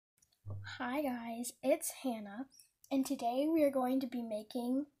Hi guys, it's Hannah, and today we are going to be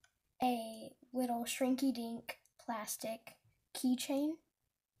making a little shrinky dink plastic keychain.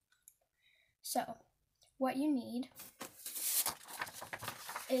 So, what you need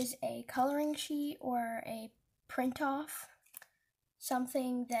is a coloring sheet or a print off,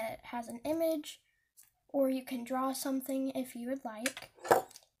 something that has an image, or you can draw something if you would like.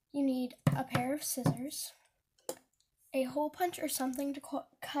 You need a pair of scissors, a hole punch or something to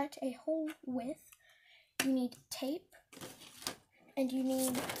cut a hole with. You need tape, and you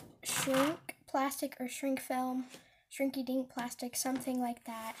need shrink plastic or shrink film, shrinky dink plastic, something like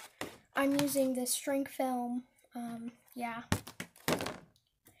that. I'm using this shrink film, yeah.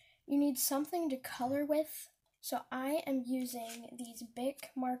 You need something to color with, so I am using these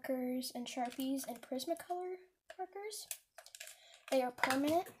Bic markers and Sharpies and Prismacolor markers. They are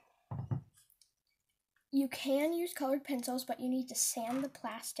permanent. You can use colored pencils, but you need to sand the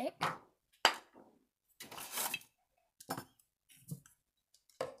plastic.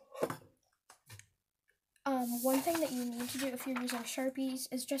 One thing that you need to do if you're using Sharpies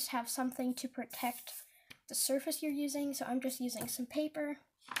is just have something to protect the surface you're using, so I'm just using some paper.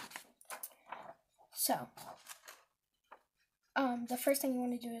 So, the first thing you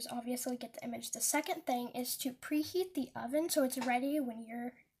want to do is obviously get the image. The second thing is to preheat the oven so it's ready when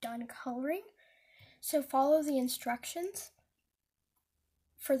you're done coloring. So follow the instructions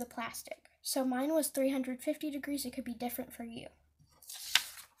for the plastic. So mine was 350 degrees, it could be different for you.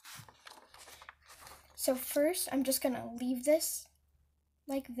 So first, I'm just going to leave this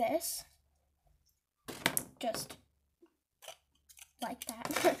like this, just like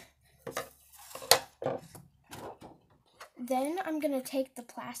that. Then I'm going to take the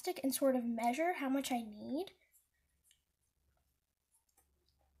plastic and sort of measure how much I need.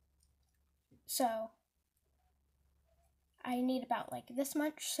 So I need about like this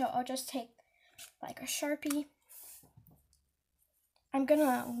much, so I'll just take like a Sharpie. I'm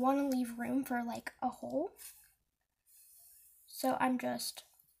gonna want to leave room for like a hole. So I'm just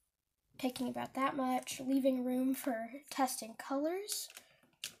taking about that much, leaving room for testing colors.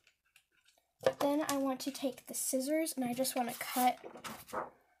 Then I want to take the scissors and I just want to cut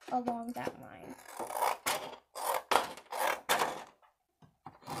along that line.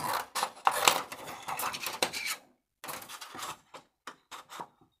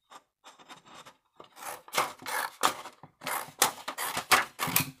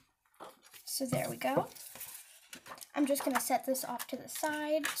 So there we go. I'm just going to set this off to the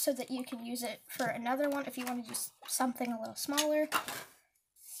side so that you can use it for another one if you want to do something a little smaller.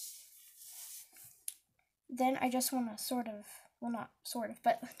 Then I just want to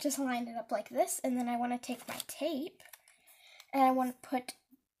but just line it up like this, and then I want to take my tape and I want to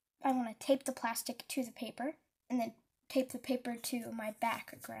tape the plastic to the paper and then tape the paper to my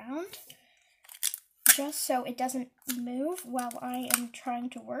background just so it doesn't move while I am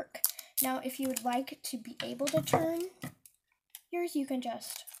trying to work. Now, if you would like to be able to turn yours, you can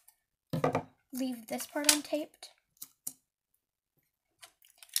just leave this part untaped.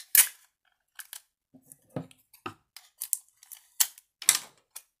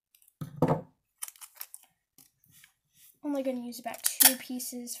 Only going to use about 2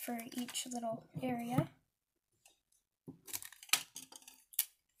 pieces for each little area.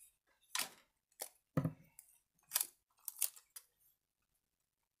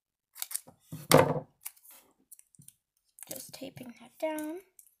 Just taping that down.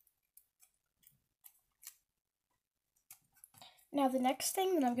 Now the next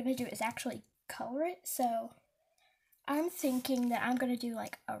thing that I'm going to do is actually color it. So I'm thinking that I'm going to do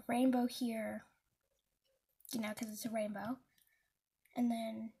like a rainbow here, you know, because it's a rainbow. And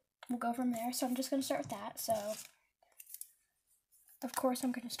then we'll go from there. So I'm just going to start with that. So of course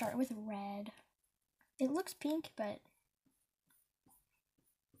I'm going to start with red. It looks pink, but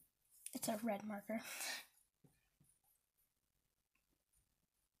it's a red marker.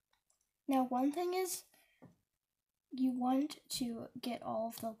 Now one thing is you want to get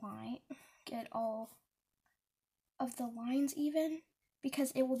all of the lines even,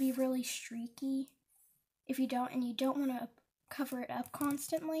 because it will be really streaky if you don't, and you don't want to cover it up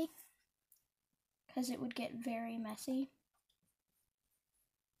constantly because it would get very messy.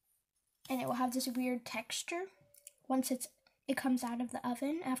 And it will have this weird texture once it comes out of the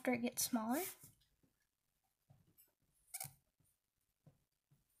oven after it gets smaller.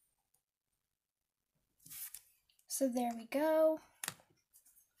 So there we go.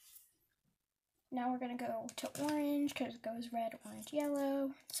 Now we're going to go to orange because it goes red, orange,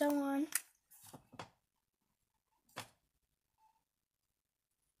 yellow, so on.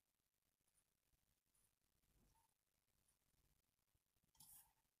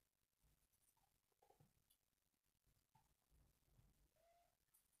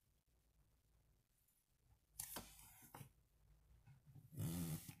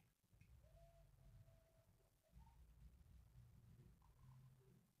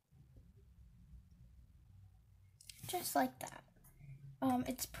 just like that.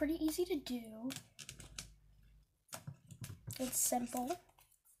 It's pretty easy to do. It's simple,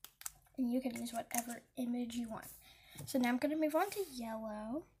 and you can use whatever image you want. So now I'm going to move on to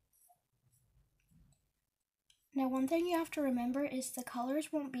yellow. Now one thing you have to remember is the colors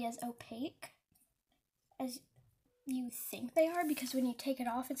won't be as opaque as you think they are, because when you take it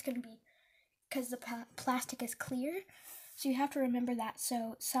off, it's going to be, because the plastic is clear, so you have to remember that.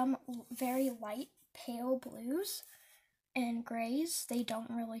 So some very light pale blues and grays, they don't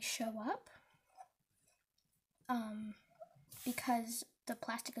really show up because the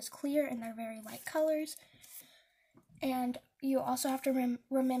plastic is clear and they're very light colors. And you also have to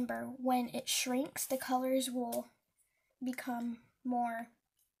remember when it shrinks, the colors will become more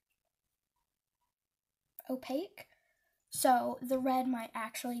opaque. So the red might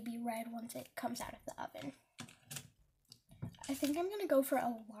actually be red once it comes out of the oven. I think I'm going to go for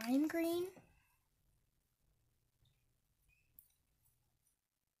a lime green.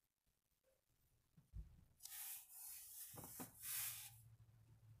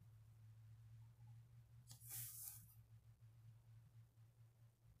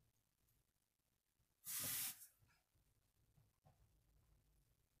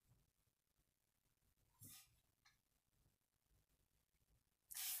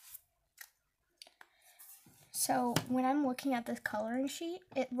 So when I'm looking at this coloring sheet,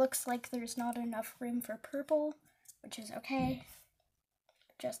 it looks like there's not enough room for purple, which is okay.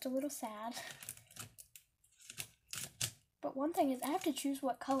 Just a little sad. But one thing is I have to choose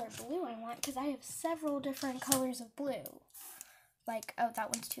what color blue I want, because I have several different colors of blue. Like, oh, that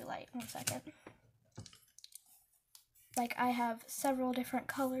one's too light. 1 second. Like, I have several different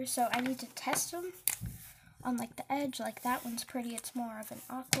colors, so I need to test them on, like, the edge. Like, that one's pretty. It's more of an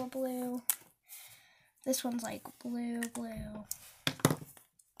aqua blue. This one's like blue.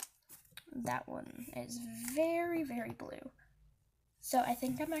 That one is very, very blue. So I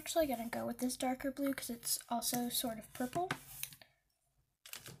think I'm actually going to go with this darker blue because it's also sort of purple.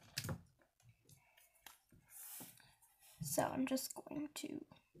 So I'm just going to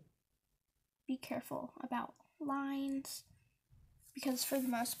be careful about lines, because for the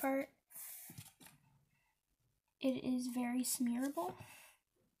most part, it is very smearable.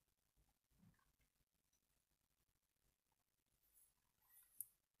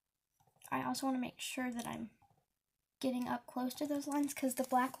 I also want to make sure that I'm getting up close to those lines, because the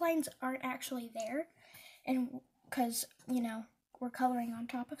black lines aren't actually there, and because, you know, we're coloring on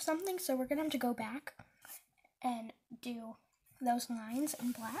top of something, so we're going to have to go back and do those lines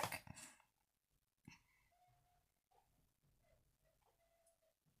in black.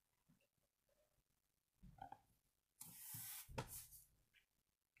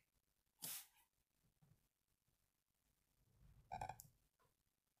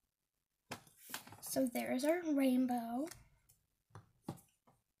 So there's our rainbow.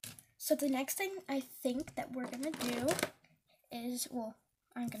 So the next thing I think that we're going to do is, well,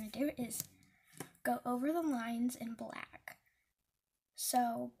 I'm going to do is go over the lines in black.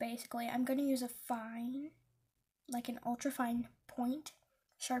 So basically I'm going to use a fine, like an ultra fine point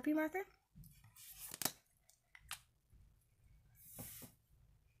Sharpie marker,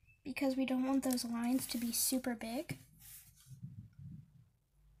 because we don't want those lines to be super big.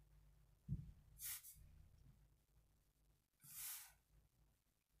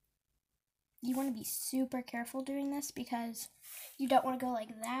 You want to be super careful doing this, because you don't want to go like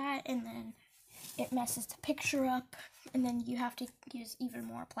that and then it messes the picture up, and then you have to use even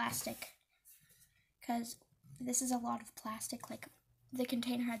more plastic, because this is a lot of plastic. Like, the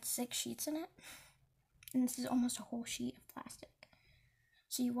container had 6 sheets in it, and this is almost a whole sheet of plastic.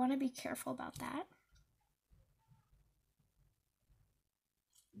 So you want to be careful about that.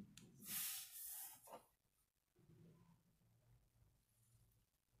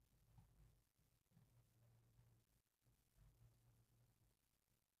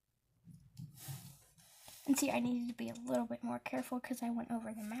 And see, I needed to be a little bit more careful because I went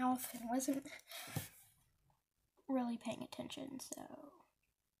over the mouth and wasn't really paying attention, so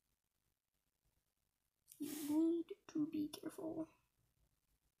you need to be careful.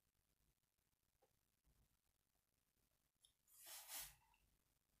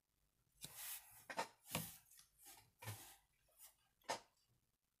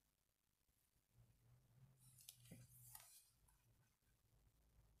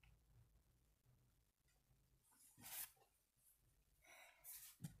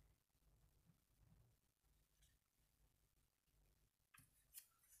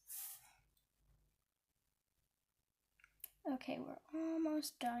 Okay, we're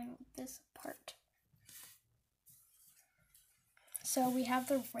almost done with this part. So we have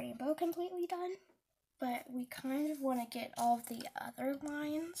the rainbow completely done. but we kind of want to get all of the other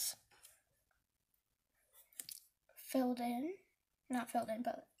lines filled in, not filled in,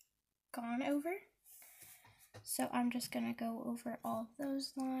 but gone over. So I'm just going to go over all of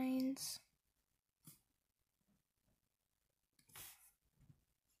those lines.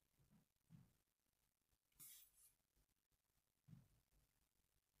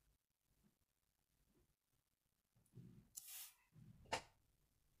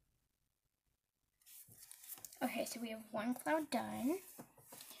 Okay, so we have one cloud done.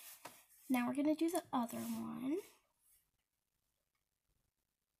 Now we're going to do the other one.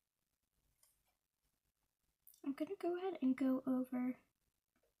 I'm going to go ahead and go over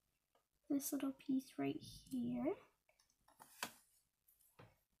this little piece right here.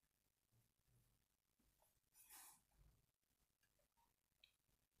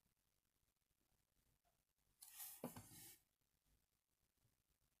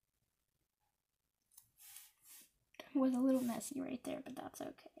 It was a little messy right there, but that's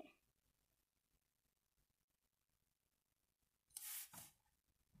okay.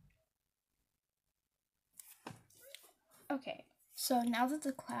 Okay, so now that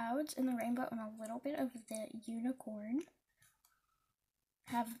the clouds and the rainbow and a little bit of the unicorn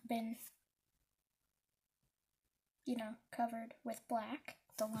have been, covered with black,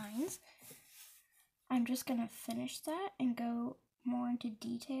 the lines, I'm just gonna finish that and go more into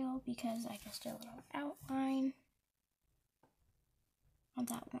detail because I just did a little outline on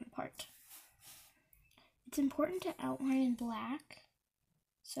that one part. It's important to outline in black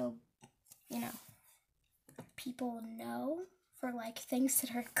so, people know for like things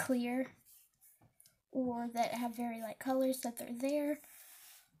that are clear or that have very light colors that they're there.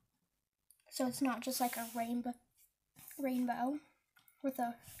 So it's not just like a rainbow with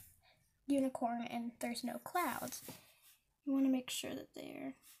a unicorn and there's no clouds. You want to make sure that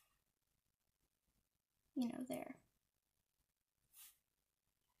they're, there.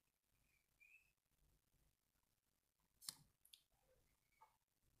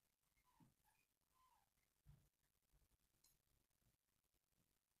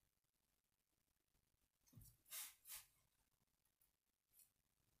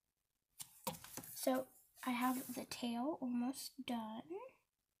 So I have the tail almost done.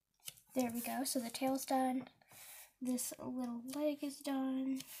 There we go. So the tail's done. This little leg is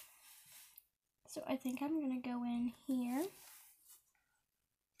done. So I think I'm going to go in here.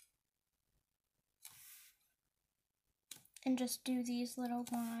 And just do these little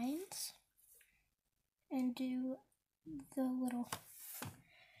lines. And do the little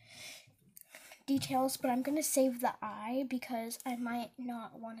details. But I'm going to save the eye because I might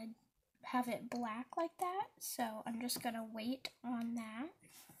not want to have it black like that. So I'm just going to wait on that.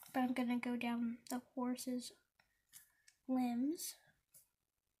 But I'm going to go down the horse's limbs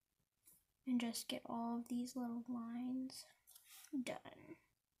and just get all of these little lines done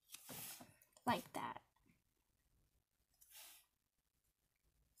like that.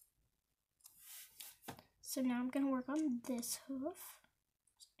 So now I'm going to work on this hoof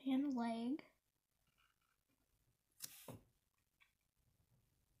and leg.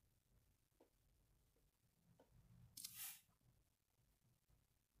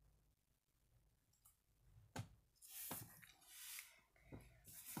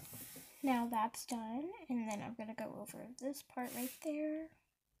 Now that's done, and then I'm going to go over this part right there.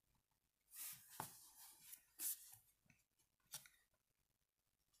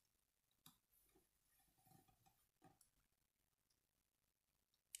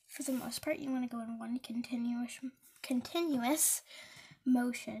 For the most part, you want to go in one continuous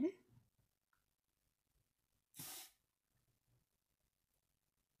motion.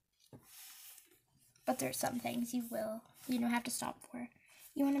 But there's some things you have to stop for.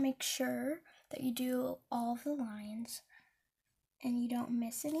 You want to make sure that you do all of the lines and you don't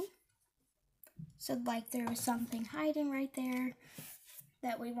miss any. So like there was something hiding right there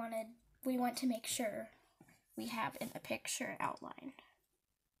that we want to make sure we have in the picture outlined.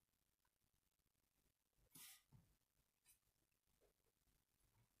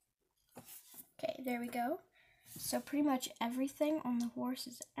 Okay, there we go. So pretty much everything on the horse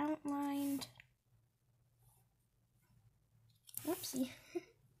is outlined. Whoopsie.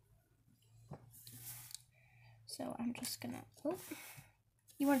 So I'm just gonna,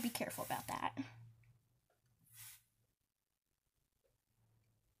 you want to be careful about that.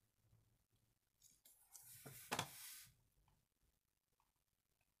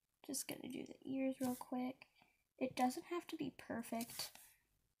 Just gonna do the ears real quick. It doesn't have to be perfect.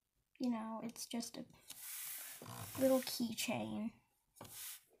 It's just a little keychain.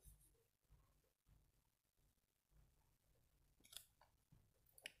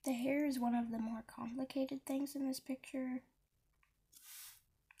 The hair is one of the more complicated things in this picture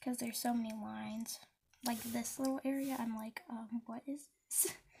because there's so many lines. Like this little area, I'm like, what is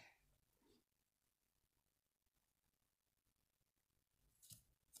this?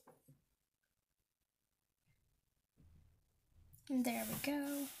 And there we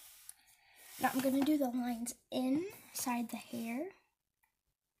go. Now I'm going to do the lines inside the hair.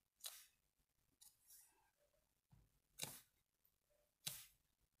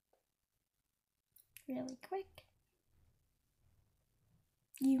 Really quick.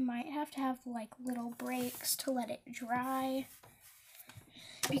 You might have to have like little breaks to let it dry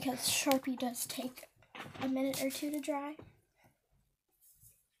because Sharpie does take a minute or two to dry.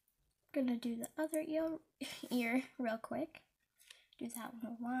 Gonna do the other ear real quick. Do that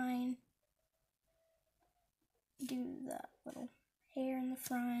little line. Do the little hair in the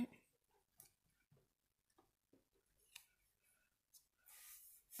front.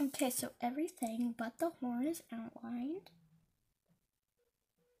 Okay, so everything but the horn is outlined.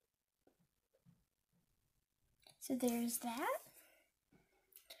 So there's that.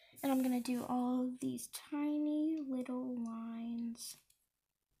 And I'm going to do all of these tiny little lines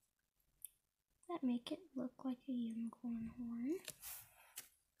that make it look like a unicorn horn.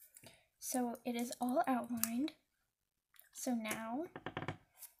 So it is all outlined. So now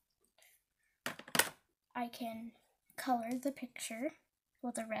I can color the picture.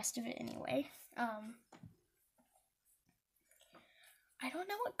 Well, the rest of it anyway. I don't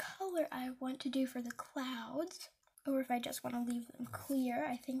know what color I want to do for the clouds, or if I just want to leave them clear.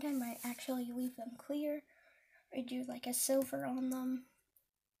 I think I might actually leave them clear, or do like a silver on them.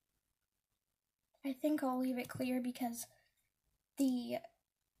 I think I'll leave it clear because the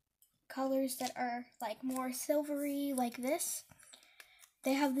colors that are like more silvery, like this,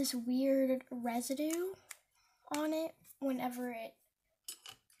 they have this weird residue on it. Whenever it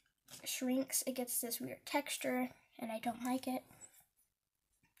shrinks, it gets this weird texture, and I don't like it.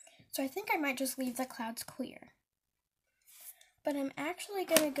 So I think I might just leave the clouds clear. But I'm actually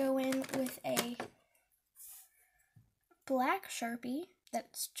going to go in with a black Sharpie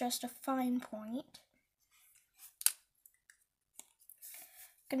that's just a fine point.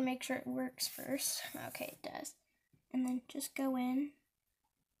 I'm going to make sure it works first. Okay, it does. And then just go in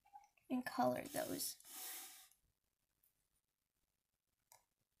and color those.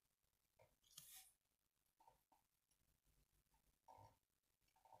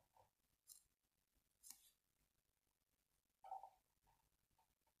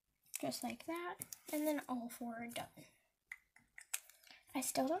 Just like that, and then all four are done. I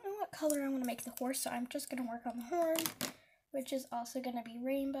still don't know what color I want to make the horse, so I'm just going to work on the horn, which is also going to be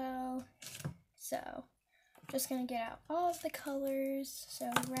rainbow. So, just going to get out all of the colors,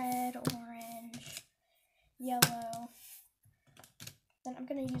 so red, orange, yellow. Then I'm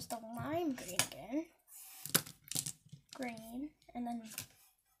going to use the lime green again, green, and then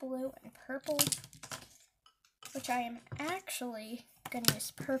blue and purple, which I am actually going to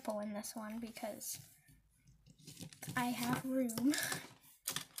use purple in this one because I have room.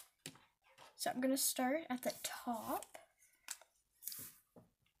 So I'm going to start at the top,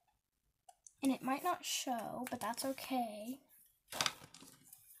 and it might not show, but that's okay.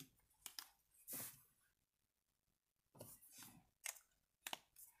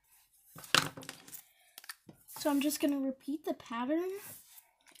 So I'm just going to repeat the pattern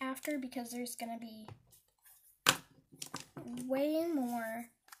after because there's going to be way more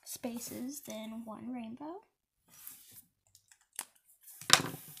spaces than one rainbow.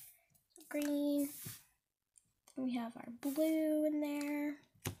 Green, we have our blue in there.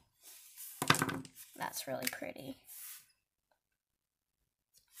 That's really pretty.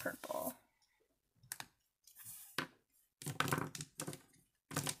 Purple.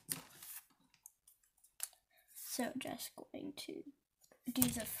 So just going to do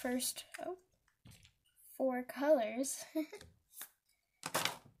the first four colors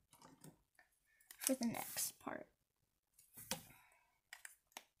for the next part.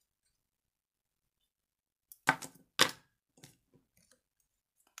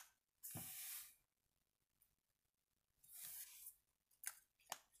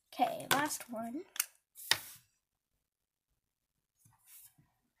 Okay, last one.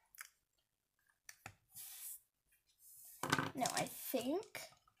 Now I think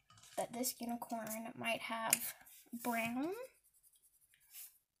that this unicorn might have brown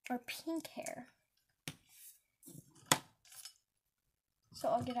or pink hair. So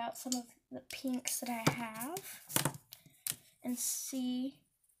I'll get out some of the pinks that I have and see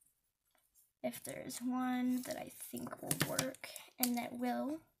if there's one that I think will work and that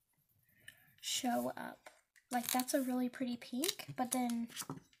will show up like that's a really pretty pink, but then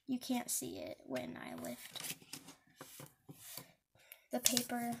you can't see it when I lift the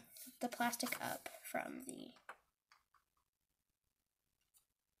paper, the plastic up from the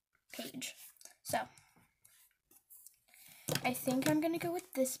page. So I think I'm gonna go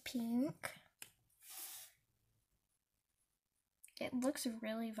with this pink. It looks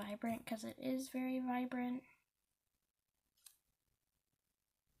really vibrant because it is very vibrant.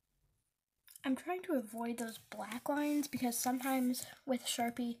 I'm trying to avoid those black lines because sometimes with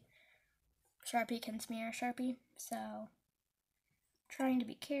Sharpie can smear Sharpie, so trying to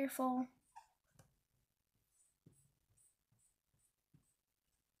be careful.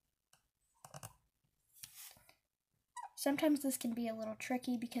 Sometimes this can be a little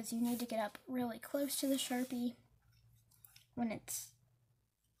tricky because you need to get up really close to the Sharpie when it's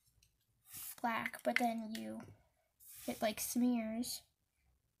black, but then it like smears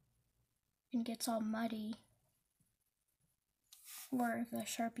and gets all muddy, or the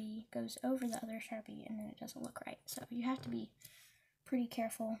Sharpie goes over the other Sharpie and then it doesn't look right. So you have to be pretty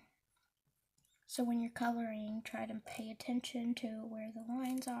careful. So when you're coloring, try to pay attention to where the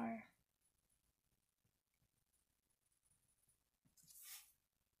lines are.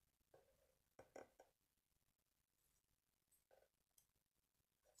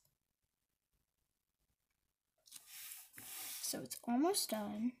 So it's almost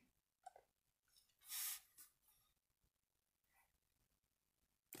done.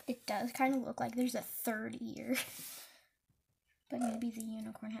 It does kind of look like there's a third ear, but maybe the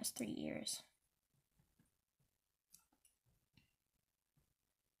unicorn has 3 ears.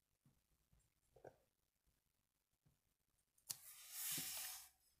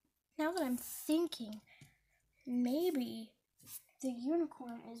 Now that I'm thinking, maybe the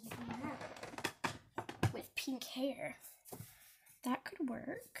unicorn is brown with pink hair. That could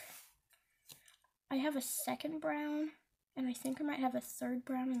work. I have a second brown, and I think I might have a third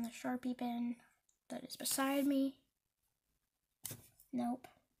brown in the Sharpie bin that is beside me. Nope.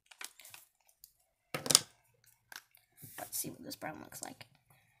 Let's see what this brown looks like.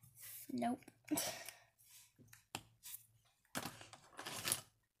 Nope.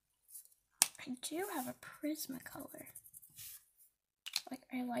 I do have a Prismacolor. Like,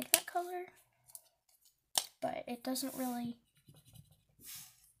 I like that color, but it doesn't really,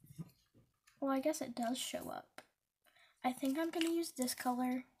 well, I guess it does show up. I think I'm going to use this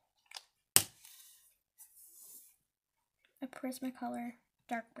color, a Prismacolor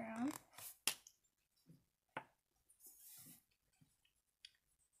dark brown.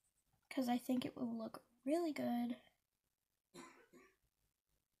 Because I think it will look really good.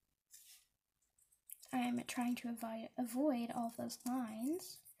 I am trying to avoid all of those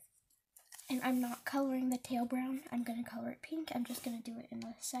lines. And I'm not coloring the tail brown. I'm going to color it pink. I'm just going to do it in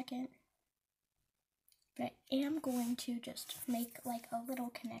a second. But I am going to just make like a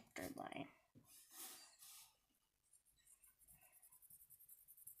little connector line.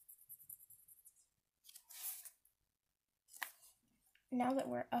 Now that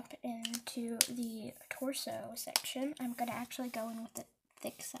we're up into the torso section, I'm going to actually go in with the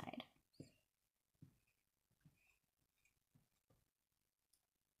thick side.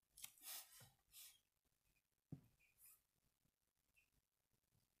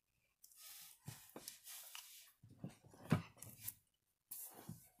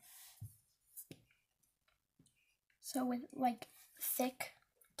 So with like thick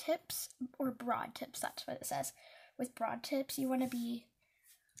tips or broad tips, that's what it says. With broad tips, you want to be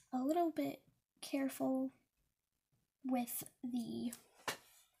a little bit careful with the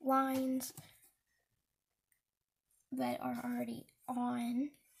lines that are already on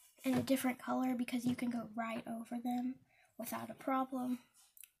in a different color because you can go right over them without a problem,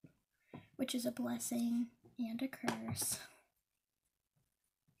 which is a blessing and a curse.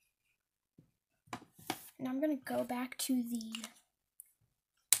 Now I'm going to go back to the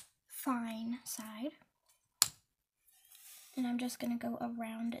fine side, and I'm just going to go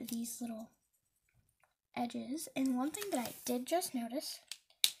around these little edges. And one thing that I did just notice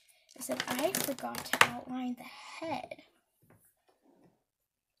is that I forgot to outline the head.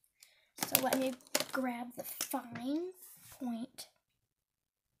 So let me grab the fine point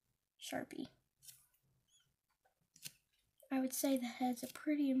Sharpie. I would say the head's a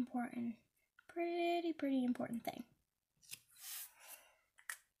pretty important thing.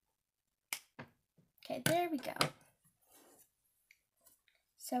 Okay, there we go.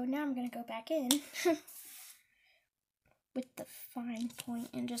 So now I'm going to go back in with the fine point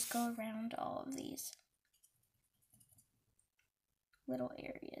and just go around all of these little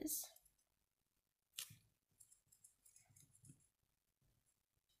areas.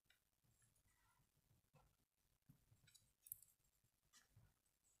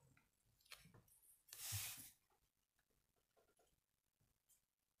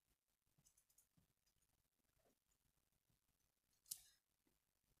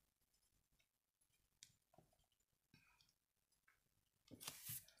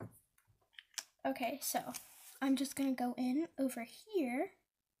 Okay, so I'm just gonna go in over here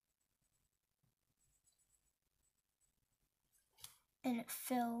and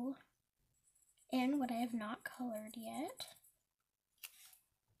fill in what I have not colored yet,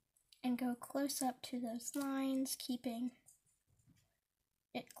 and go close up to those lines, keeping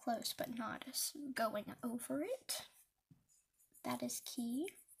it close but not going over it. That is key.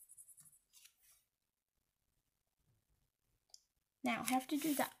 Now I have to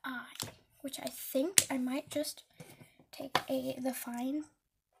do the eye, which I think I might just take the fine,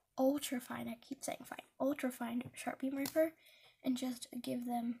 ultra fine, I keep saying fine, ultra fine Sharpie marker and just give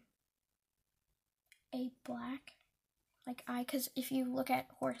them a black like eye, because if you look at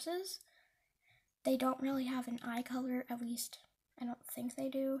horses, they don't really have an eye color, at least I don't think they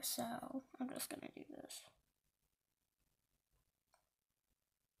do, so I'm just gonna do this.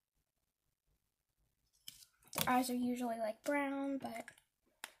 Their eyes are usually like brown, but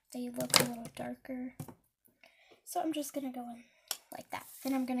they look a little darker. So I'm just gonna go in like that.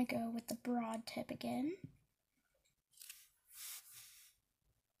 Then I'm gonna go with the broad tip again.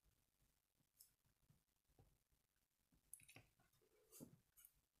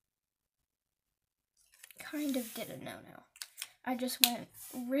 Kind of did a no-no. I just went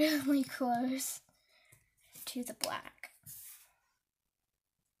really close to the black.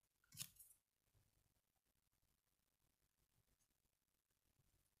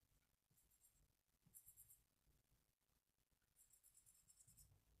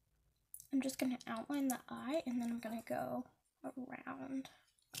 I'm just going to outline the eye, and then I'm going to go around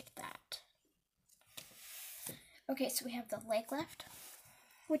like that. Okay, so we have the leg left,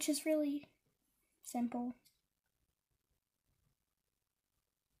 which is really simple.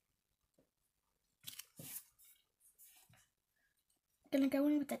 I'm going to go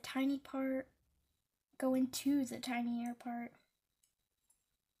in with the tiny part, go into the tinier part.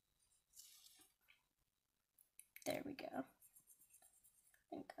 There we go.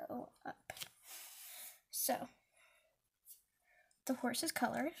 And go up. So, the horse is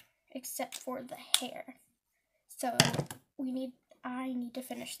colored, except for the hair. So, I need to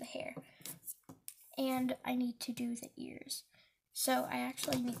finish the hair. And I need to do the ears. So, I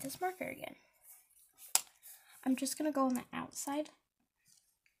actually need this marker again. I'm just going to go on the outside,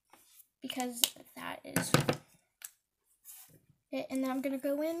 because that is it. And then I'm going to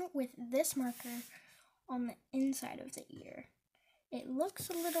go in with this marker on the inside of the ear. It looks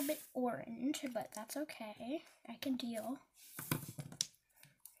a little bit orange, but that's okay. I can deal.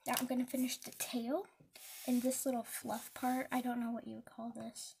 Now I'm going to finish the tail and this little fluff part. I don't know what you would call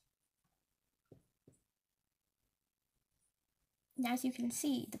this. And as you can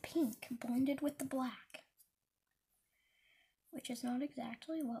see, the pink blended with the black, which is not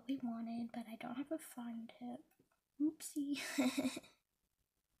exactly what we wanted, but I don't have a fine tip. Oopsie.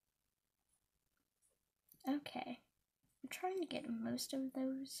 Okay. I'm trying to get most of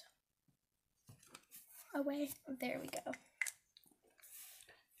those away. There we go.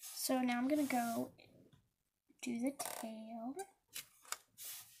 So now I'm going to go do the tail.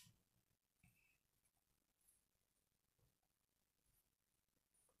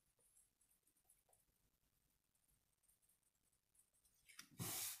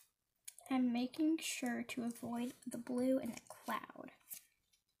 I'm making sure to avoid the blue and the cloud.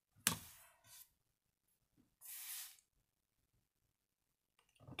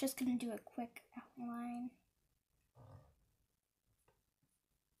 Just going to do a quick outline.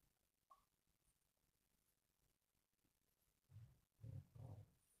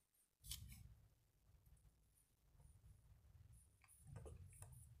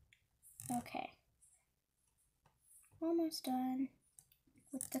 Okay. Almost done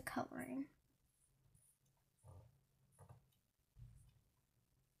with the coloring.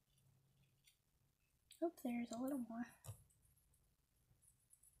 Oh, there's a little more.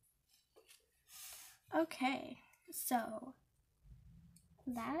 Okay, so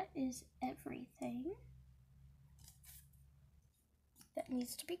that is everything that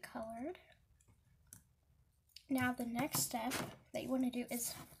needs to be colored. Now the next step that you want to do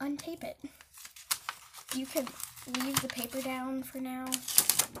is untape it. You can leave the paper down for now.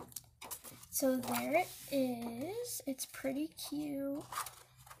 So there it is. It's pretty cute.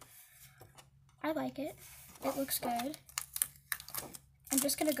 I like it. It looks good. I'm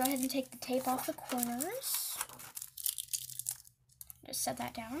just going to go ahead and take the tape off the corners. Just set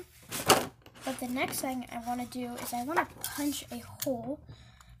that down. But the next thing I want to do is I want to punch a hole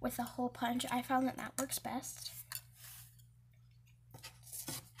with a hole punch. I found that that works best.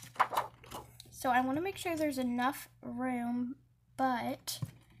 So I want to make sure there's enough room, but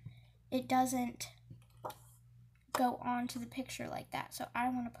it doesn't go onto the picture like that. So I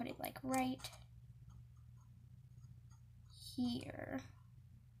want to put it like right here.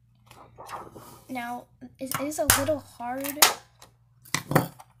 Now, it is a little hard,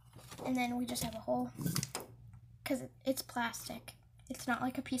 and then we just have a hole, because it's plastic. It's not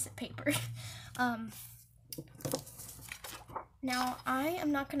like a piece of paper. Now, I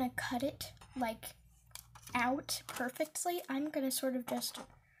am not going to cut it, like, out perfectly. I'm going to sort of just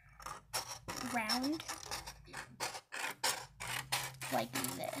round like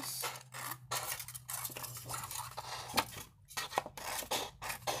this.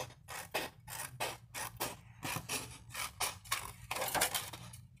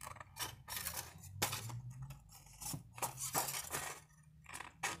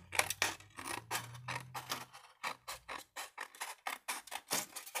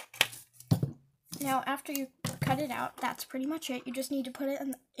 Now, after you cut it out, that's pretty much it. You just need to put it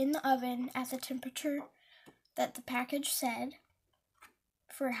in the oven at the temperature that the package said,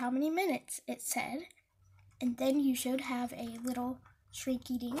 for how many minutes it said, and then you should have a little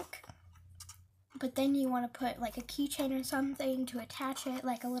shrinky dink. But then you want to put like a keychain or something to attach it,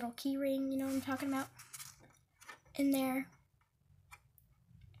 like a little key ring, you know what I'm talking about, in there.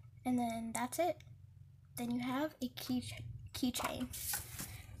 And then that's it. Then you have a keychain.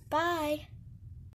 Bye!